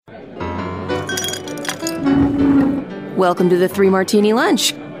Welcome to the Three Martini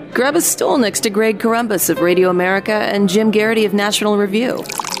Lunch. Grab a stool next to Greg Columbus of Radio America and Jim Garrity of National Review.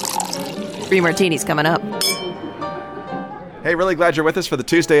 Three Martinis coming up. Hey, really glad you're with us for the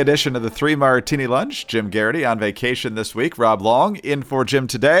Tuesday edition of the Three Martini Lunch. Jim Garrity on vacation this week. Rob Long in for Jim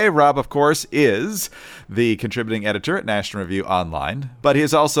today. Rob, of course, is the contributing editor at National Review Online, but he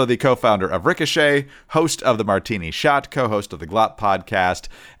is also the co-founder of Ricochet, host of the Martini Shot, co-host of the Glop podcast,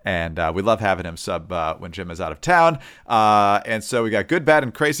 and we love having him sub when Jim is out of town. And so we got good, bad,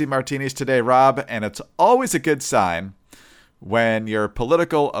 and crazy martinis today, Rob, and it's always a good sign when your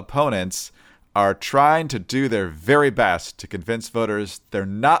political opponents are trying to do their very best to convince voters they're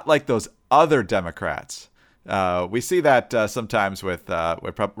not like those other Democrats. We see that sometimes with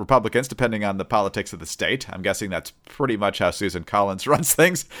Republicans, depending on the politics of the state. I'm guessing that's pretty much how Susan Collins runs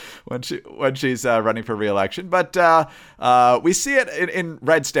things when she's running for re-election. But we see it in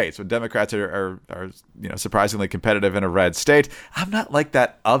red states when Democrats are surprisingly competitive in a red state. I'm not like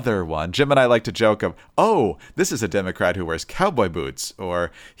that other one. Jim and I like to joke of, oh, this is a Democrat who wears cowboy boots, or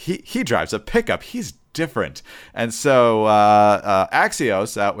he drives a pickup. He's different. And so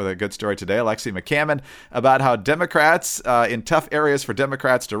Axios out with a good story today, Alexi McCammon, about how Democrats in tough areas for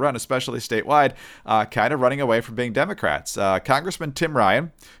Democrats to run, especially statewide, kind of running away from being Democrats. Congressman Tim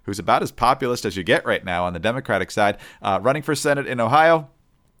Ryan, who's about as populist as you get right now on the Democratic side, running for Senate in Ohio.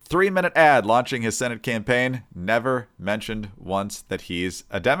 3-minute ad launching his Senate campaign, never mentioned once that he's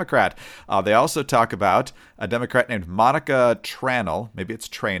a Democrat. They also talk about a Democrat named Monica Tranel. Maybe it's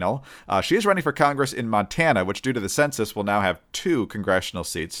Tranel. She is running for Congress in Montana, which due to the census will now have 2 congressional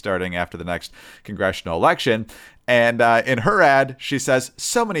seats starting after the next congressional election. And in her ad, she says,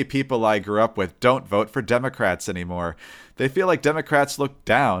 so many people I grew up with don't vote for Democrats anymore. They feel like Democrats look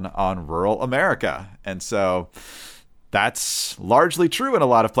down on rural America. And so that's largely true in a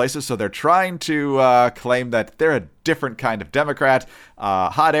lot of places, so they're trying to claim that they're a different kind of Democrat.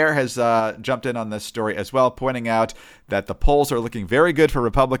 Hot Air has jumped in on this story as well, pointing out that the polls are looking very good for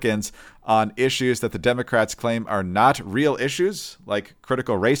Republicans on issues that the Democrats claim are not real issues, like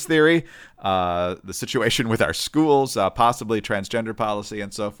critical race theory, the situation with our schools, possibly transgender policy,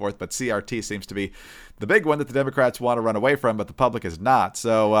 and so forth. But CRT seems to be the big one that the Democrats want to run away from, but the public is not.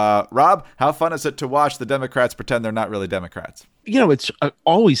 So, Rob, how fun is it to watch the Democrats pretend they're not really Democrats? You know, it's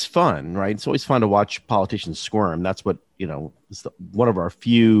always fun, right? It's always fun to watch politicians squirm. That's what, is one of our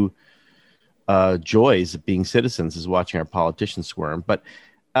few joys of being citizens is watching our politicians squirm. But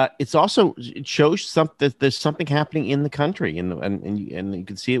it shows that there's something happening in the country, and you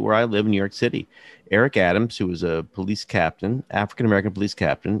can see it where I live in New York City. Eric Adams, who was a police captain, African-American police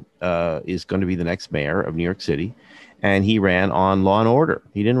captain, is going to be the next mayor of New York City. And he ran on law and order.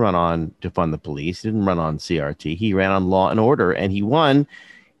 He didn't run on to fund the police. He didn't run on CRT. He ran on law and order, and he won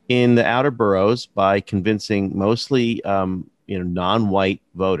in the outer boroughs by convincing mostly, non-white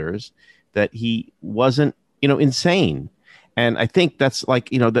voters that he wasn't, insane. And I think that's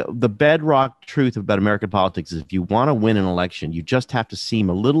like, the bedrock truth about American politics is if you want to win an election, you just have to seem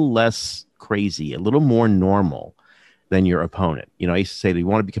a little less crazy, a little more normal than your opponent. I used to say that you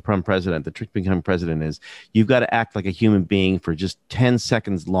want to become president, the trick to becoming president is you've got to act like a human being for just 10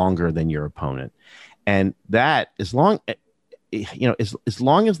 seconds longer than your opponent. And that as long as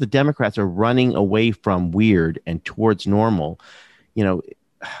the Democrats are running away from weird and towards normal,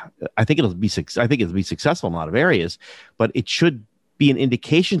 I think it'll be successful in a lot of areas, but it should be an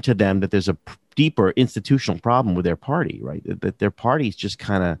indication to them that there's a deeper institutional problem with their party, right? That their party is just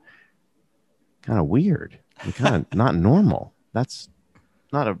kind of weird. Kind of not normal. That's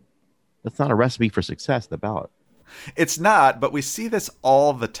not a recipe for success, the ballot. It's not, but we see this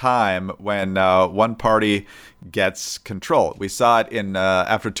all the time when one party gets control. We saw it in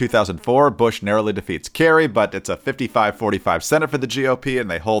after 2004. Bush narrowly defeats Kerry, but it's a 55-45 Senate for the GOP,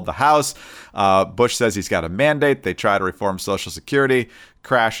 and they hold the House. Bush says he's got a mandate. They try to reform Social Security.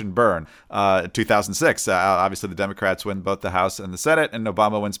 Crash and burn. 2006, obviously the Democrats win both the House and the Senate, and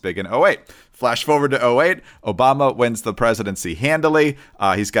Obama wins big in 2008. Flash forward to 2008, Obama wins the presidency handily.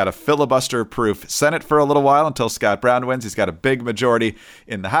 He's got a filibuster-proof Senate for a little while until Scott Brown wins. He's got a big majority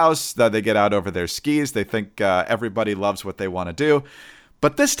in the House. They get out over their skis. They think everybody loves what they want to do.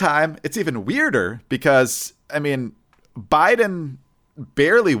 But this time, it's even weirder because, Biden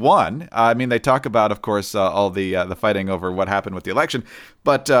barely won. They talk about, of course, all the fighting over what happened with the election.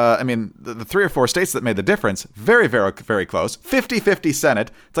 But, the 3 or 4 states that made the difference, very, very, very close. 50-50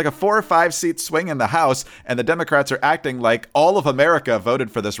 Senate. It's like a 4 or 5 seat swing in the House. And the Democrats are acting like all of America voted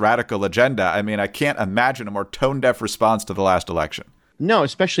for this radical agenda. I can't imagine a more tone-deaf response to the last election. No,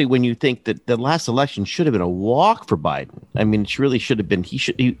 especially when you think that the last election should have been a walk for Biden. It really should have been.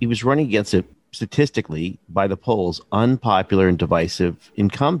 He was running against statistically, by the polls, unpopular and divisive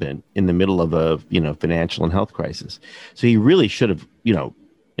incumbent in the middle of a financial and health crisis. So he really should have,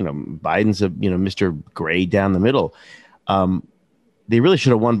 Biden's Mr. Gray down the middle. They really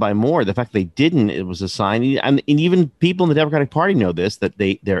should have won by more. The fact they didn't, it was a sign. And even people in the Democratic Party know this, that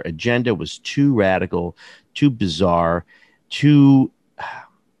their agenda was too radical, too bizarre, too,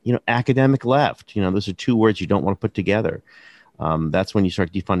 academic left. Those are two words you don't want to put together. That's when you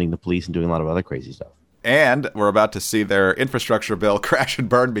start defunding the police and doing a lot of other crazy stuff. And we're about to see their infrastructure bill crash and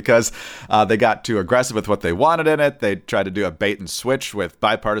burn because they got too aggressive with what they wanted in it. They tried to do a bait and switch with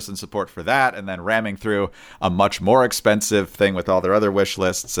bipartisan support for that, and then ramming through a much more expensive thing with all their other wish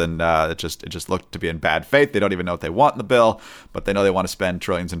lists. And it just looked to be in bad faith. They don't even know what they want in the bill, but they know they want to spend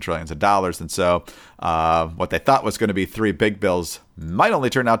trillions and trillions of dollars. And so what they thought was going to be three big bills might only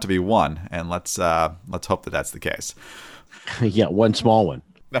turn out to be one. And let's hope that that's the case. Yeah, one small one.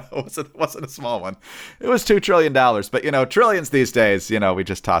 No, it wasn't a small one. It was $2 trillion. But, trillions these days, we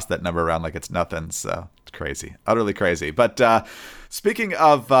just toss that number around like it's nothing. So it's crazy, utterly crazy. But speaking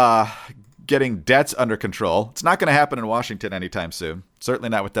of getting debts under control, it's not going to happen in Washington anytime soon. Certainly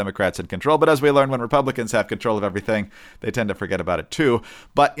not with Democrats in control. But as we learn, when Republicans have control of everything, they tend to forget about it too.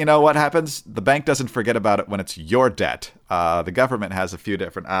 But you know what happens? The bank doesn't forget about it when it's your debt. The government has a few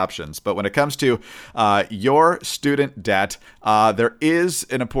different options. But when it comes to your student debt, there is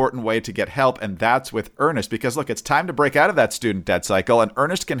an important way to get help, and that's with Earnest. Because look, it's time to break out of that student debt cycle, and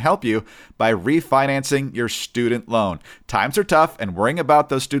Earnest can help you by refinancing your student loan. Times are tough, and worrying about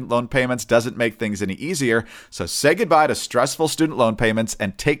those student loan payments doesn't make things any easier. So say goodbye to stressful student loan payments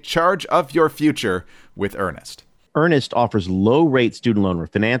and take charge of your future with Earnest. Earnest offers low-rate student loan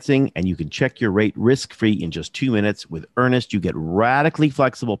refinancing, and you can check your rate risk-free in just 2 minutes. With Earnest, you get radically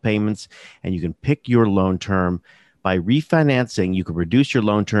flexible payments, and you can pick your loan term. By refinancing, you can reduce your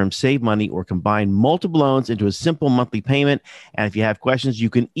loan term, save money, or combine multiple loans into a simple monthly payment. And if you have questions, you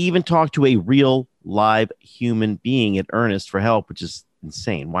can even talk to a real, live human being at Earnest for help, which is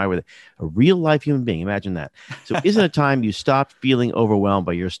insane. Why were they a real life human being? Imagine that. So isn't it time you stopped feeling overwhelmed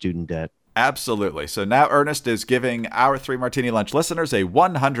by your student debt? Absolutely. So now Earnest is giving our 3 Martini Lunch listeners a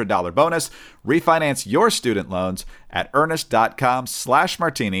 $100 bonus. Refinance your student loans at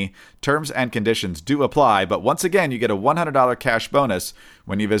earnest.com/martini. Terms and conditions do apply. But once again, you get a $100 cash bonus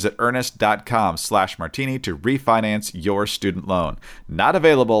when you visit earnest.com/martini to refinance your student loan. Not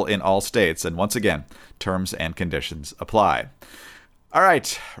available in all states. And once again, terms and conditions apply. All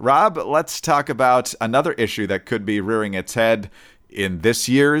right, Rob, let's talk about another issue that could be rearing its head in this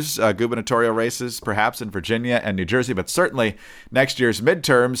year's gubernatorial races, perhaps in Virginia and New Jersey, but certainly next year's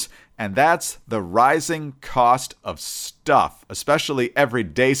midterms, and that's the rising cost of stuff, especially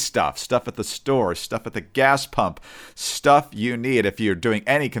everyday stuff at the store, stuff at the gas pump, stuff you need. If you're doing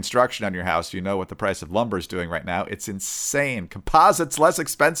any construction on your house, you know what the price of lumber is doing right now. It's insane. Composite's less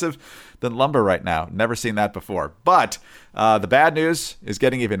expensive than lumber right now. Never seen that before. But the bad news is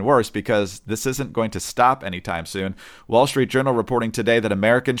getting even worse because this isn't going to stop anytime soon. Wall Street Journal reporting today that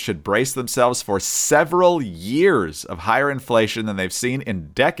Americans should brace themselves for several years of higher inflation than they've seen in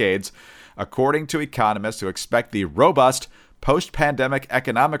decades, according to economists who expect the robust post-pandemic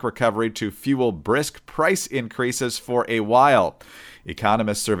economic recovery to fuel brisk price increases for a while.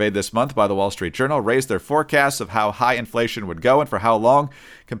 Economists surveyed this month by the Wall Street Journal raised their forecasts of how high inflation would go and for how long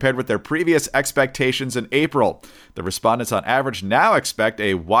compared with their previous expectations in April. The respondents on average now expect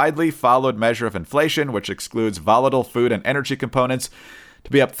a widely followed measure of inflation, which excludes volatile food and energy components, to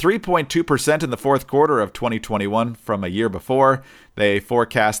be up 3.2% in the fourth quarter of 2021 from a year before. They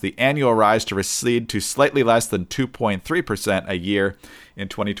forecast the annual rise to recede to slightly less than 2.3% a year in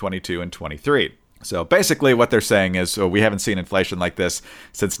 2022 and 23. So basically what they're saying is we haven't seen inflation like this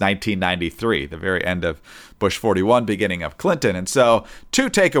since 1993, the very end of Bush 41, beginning of Clinton. And so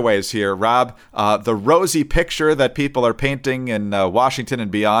 2 takeaways here, Rob. The rosy picture that people are painting in Washington and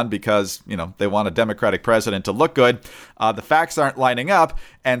beyond because, they want a Democratic president to look good. The facts aren't lining up.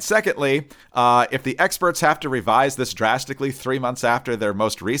 And secondly, if the experts have to revise this drastically 3 months after their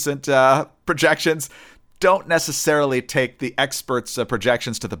most recent projections, don't necessarily take the experts'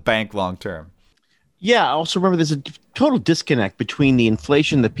 projections to the bank long term. Yeah, also remember there's a total disconnect between the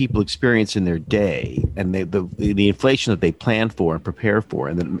inflation that people experience in their day and the inflation that they plan for and prepare for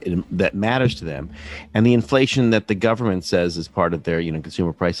and that matters to them, and the inflation that the government says is part of their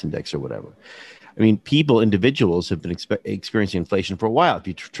consumer price index or whatever. I mean, individuals have been experiencing inflation for a while. If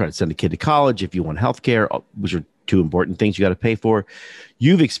you try to send a kid to college, if you want health care, which are 2 important things you got to pay for,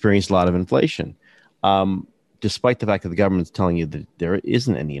 you've experienced a lot of inflation. despite the fact that the government's telling you that there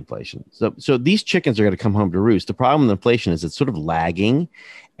isn't any inflation. So these chickens are going to come home to roost. The problem with inflation is it's sort of lagging.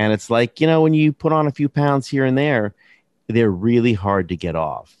 And it's like, when you put on a few pounds here and there, they're really hard to get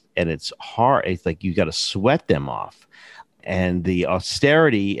off. And it's hard. It's like you got to sweat them off. And the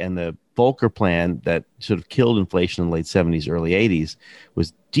austerity and the Volcker plan that sort of killed inflation in the late 70s, early 80s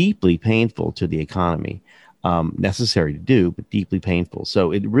was deeply painful to the economy. Necessary to do, but deeply painful.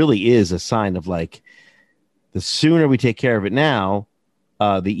 So it really is a sign of like, the sooner we take care of it now,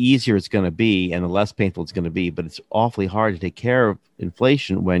 the easier it's going to be and the less painful it's going to be. But it's awfully hard to take care of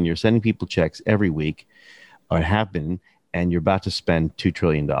inflation when you're sending people checks every week, or have been, and you're about to spend $2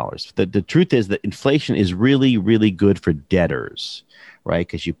 trillion. The truth is that inflation is really, really good for debtors, right?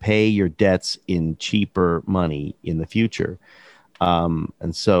 Because you pay your debts in cheaper money in the future.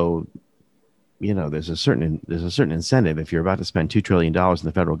 And so, there's a certain incentive if you're about to spend $2 trillion in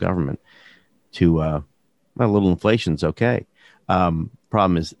the federal government to, a little inflation is okay.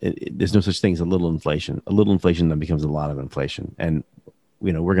 Problem is, there's no such thing as a little inflation. A little inflation then becomes a lot of inflation. And,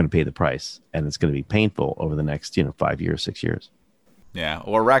 we're going to pay the price, and it's going to be painful over the next, 5 years, 6 years. Yeah,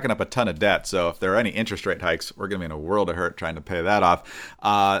 well, we're racking up a ton of debt. So if there are any interest rate hikes, we're going to be in a world of hurt trying to pay that off.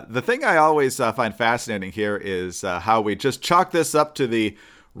 The thing I always find fascinating here is how we just chalk this up to the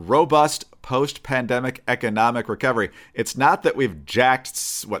robust post-pandemic economic recovery. It's not that we've jacked,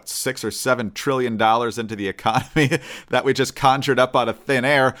 $6 or $7 trillion into the economy that we just conjured up out of thin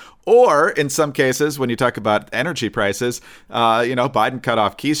air. Or in some cases, when you talk about energy prices, Biden cut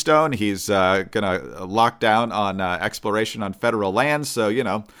off Keystone. He's going to lock down on exploration on federal lands.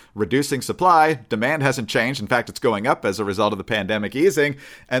 So, reducing supply, demand hasn't changed. In fact, it's going up as a result of the pandemic easing.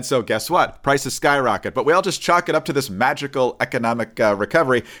 And so guess what? Prices skyrocket. But we all just chalk it up to this magical economic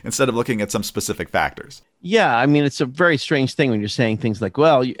recovery instead of looking at some specific factors. Yeah, I mean, it's a very strange thing when you're saying things like,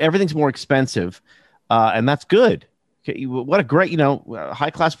 well, everything's more expensive, and that's good. Okay, what a great,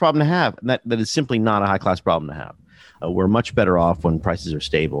 high-class problem to have. And that is simply not a high-class problem to have. We're much better off when prices are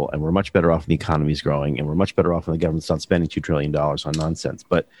stable, and we're much better off when the economy is growing, and we're much better off when the government's not spending $2 trillion on nonsense.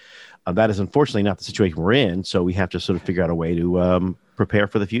 But that is unfortunately not the situation we're in, so we have to sort of figure out a way to prepare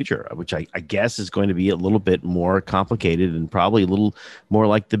for the future, which I guess is going to be a little bit more complicated and probably a little more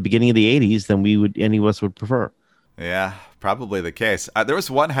like the beginning of the 80s than any of us would prefer. Yeah, probably the case. There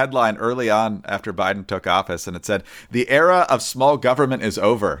was one headline early on after Biden took office, and it said, "The era of small government is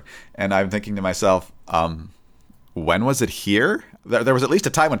over." And I'm thinking to myself, when was it here? There was at least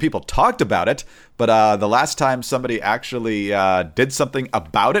a time when people talked about it, but the last time somebody actually did something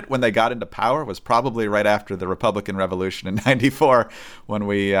about it when they got into power was probably right after the Republican Revolution in '94, when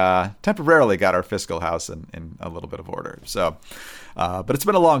we temporarily got our fiscal house in a little bit of order. So, but it's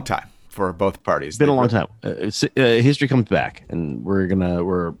been a long time for both parties. It's been a long time. History comes back, and we're gonna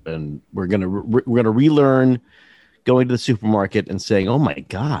relearn going to the supermarket and saying, "Oh my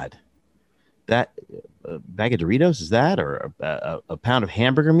God, that bag of Doritos is that, or a pound of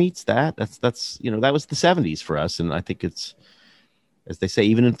hamburger meats that's that was the 70s for us." And I think it's, as they say,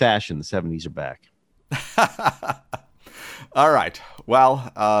 even in fashion, the 70s are back. All right.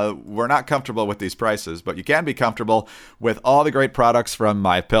 Well, we're not comfortable with these prices, but you can be comfortable with all the great products from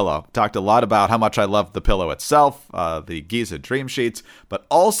MyPillow. Talked a lot about how much I love the pillow itself, the Giza Dream Sheets, but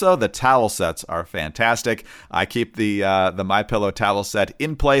also the towel sets are fantastic. I keep the MyPillow towel set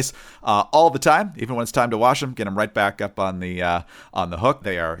in place all the time, even when it's time to wash them. Get them right back up on the hook.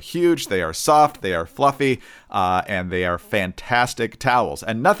 They are huge, they are soft, they are fluffy, and they are fantastic towels.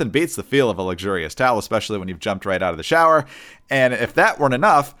 And nothing beats the feel of a luxurious towel, especially when you've jumped right out of the shower. And if that weren't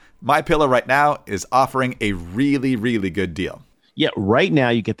enough, MyPillow right now is offering a really, really good deal. Yeah, right now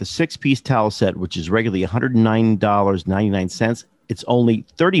you get the 6-piece towel set, which is regularly $109.99. It's only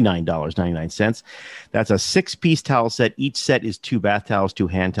 $39.99. That's a 6-piece towel set. Each set is 2 bath towels, 2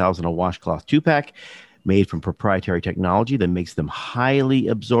 hand towels, and a washcloth 2-pack. Made from proprietary technology that makes them highly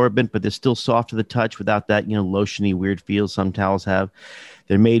absorbent, but they're still soft to the touch without that, lotiony weird feel some towels have.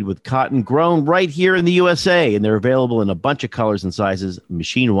 They're made with cotton grown right here in the USA, and they're available in a bunch of colors and sizes,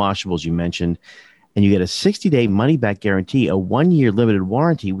 machine washable, as you mentioned. And you get a 60-day money-back guarantee, a 1-year limited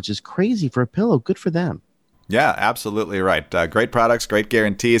warranty, which is crazy for a pillow. Good for them. Yeah, absolutely right. Great products, great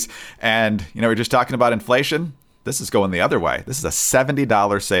guarantees. And, we're just talking about inflation. This is going the other way. This is a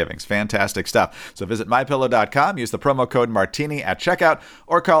 $70 savings. Fantastic stuff. So visit MyPillow.com, use the promo code Martini at checkout,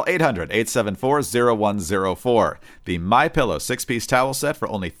 or call 800-874-0104. The MyPillow 6-piece towel set for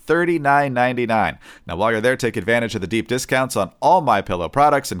only $39.99. Now, while you're there, take advantage of the deep discounts on all MyPillow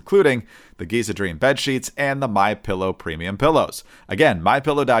products, including the Giza Dream bed sheets and the MyPillow premium pillows. Again,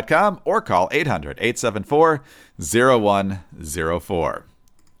 MyPillow.com, or call 800-874-0104.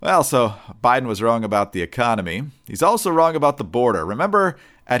 Well, so Biden was wrong about the economy. He's also wrong about the border. Remember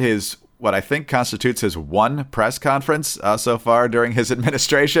at his what I think constitutes his one press conference so far during his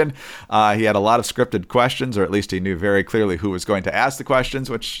administration. He had a lot of scripted questions, or at least he knew very clearly who was going to ask the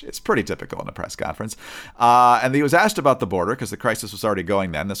questions, which is pretty typical in a press conference. And he was asked about the border because the crisis was already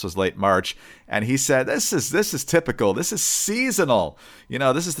going then. This was late March. And he said, this is typical. This is seasonal.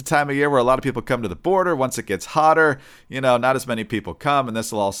 This is the time of year where a lot of people come to the border. Once it gets hotter, not as many people come, and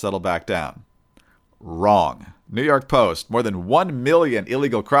this will all settle back down. Wrong. New York Post, more than 1 million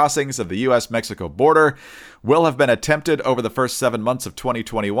illegal crossings of the U.S.-Mexico border will have been attempted over the first 7 months of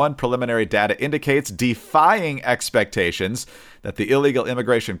 2021, preliminary data indicates, defying expectations that the illegal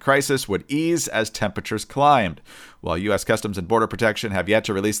immigration crisis would ease as temperatures climbed. While U.S. Customs and Border Protection have yet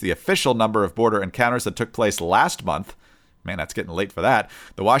to release the official number of border encounters that took place last month, man, that's getting late for that.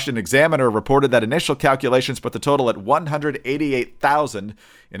 The Washington Examiner reported that initial calculations put the total at 188,000,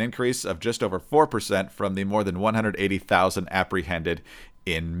 an increase of just over 4% from the more than 180,000 apprehended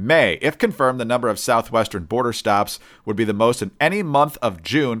in May. If confirmed, the number of southwestern border stops would be the most in any month of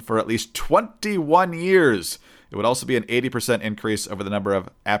June for at least 21 years. It would also be an 80% increase over the number of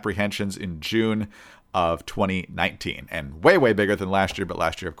apprehensions in June of 2019, and way, way bigger than last year. But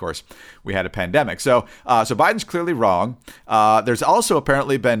last year, of course, we had a pandemic. So Biden's clearly wrong. There's also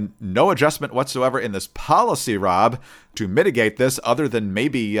apparently been no adjustment whatsoever in this policy, Rob, to mitigate this, other than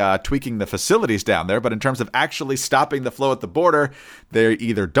maybe tweaking the facilities down there. But in terms of actually stopping the flow at the border, they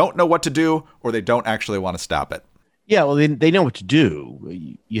either don't know what to do or they don't actually want to stop it. Yeah, well, they know what to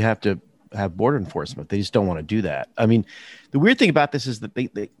do. You have to have border enforcement. They just don't want to do that. I mean, the weird thing about this is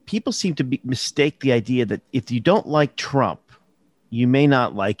that people seem to mistake the idea that if you don't like Trump, you may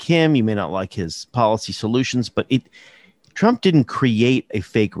not like him, you may not like his policy solutions, but Trump didn't create a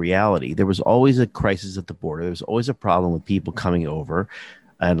fake reality. There was always a crisis at the border. There was always a problem with people coming over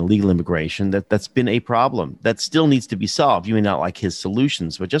and illegal immigration. That's been a problem that still needs to be solved. You may not like his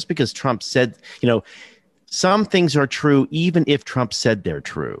solutions, but just because Trump said, some things are true, even if Trump said they're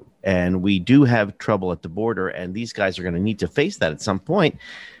true. And we do have trouble at the border, and these guys are going to need to face that at some point,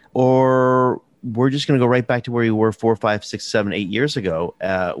 or we're just going to go right back to where we were 4, 5, 6, 7, 8 years ago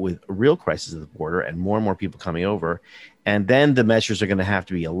with a real crisis at the border and more people coming over. And then the measures are going to have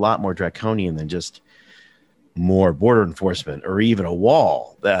to be a lot more draconian than just more border enforcement or even a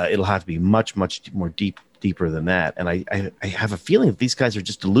wall. It'll have to be much, much more deeper than that. And I have a feeling that these guys are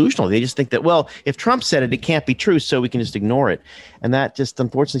just delusional. They just think that, well, if Trump said it, it can't be true, so we can just ignore it. And that just,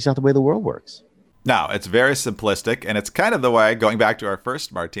 unfortunately, is not the way the world works. No, it's very simplistic, and it's kind of the way, going back to our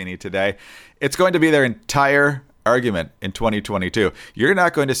first martini today, it's going to be their entire argument in 2022. You're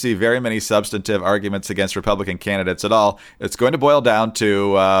not going to see very many substantive arguments against Republican candidates at all. It's going to boil down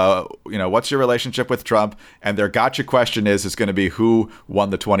to, what's your relationship with Trump? And their gotcha question is going to be who won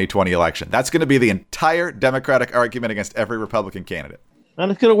the 2020 election. That's going to be the entire Democratic argument against every Republican candidate. And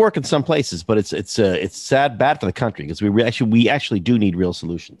it's going to work in some places, but it's sad, bad for the country because we actually do need real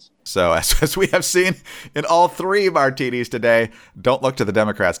solutions. So as we have seen in all three martinis today, don't look to the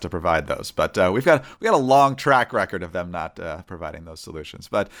Democrats to provide those. But we've got a long track record of them not providing those solutions.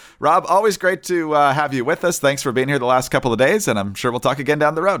 But Rob, always great to have you with us. Thanks for being here the last couple of days, and I'm sure we'll talk again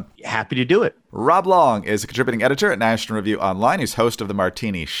down the road. Happy to do it. Rob Long is a contributing editor at National Review Online. He's host of the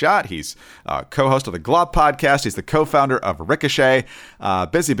Martini Shot. He's co-host of the Glob podcast. He's the co-founder of Ricochet.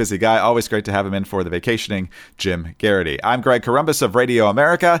 Busy guy. Always great to have him in for the vacationing Jim Garrity. I'm Greg Corombos of Radio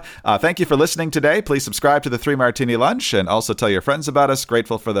America. Thank you for listening today. Please subscribe to the 3 Martini Lunch and also tell your friends about us.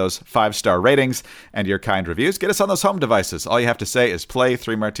 Grateful for those 5-star ratings and your kind reviews. Get us on those home devices. All you have to say is play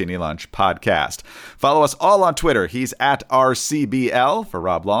 3 Martini Lunch podcast. Follow us all on Twitter. He's at RCBL for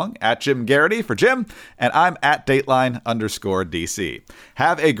Rob Long, at Jim Garrity for Jim, and I'm at Dateline_DC.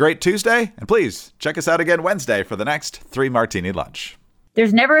 Have a great Tuesday, and please check us out again Wednesday for the next 3 Martini Lunch.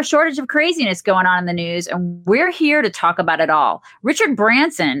 There's never a shortage of craziness going on in the news, and we're here to talk about it all. Richard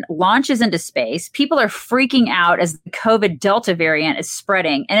Branson launches into space. People are freaking out as the COVID Delta variant is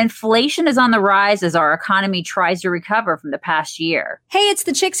spreading, and inflation is on the rise as our economy tries to recover from the past year. Hey, it's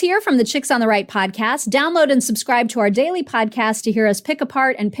the Chicks here from the Chicks on the Right podcast. Download and subscribe to our daily podcast to hear us pick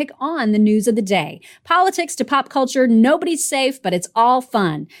apart and pick on the news of the day. Politics to pop culture, nobody's safe, but it's all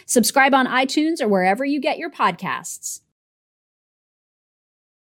fun. Subscribe on iTunes or wherever you get your podcasts.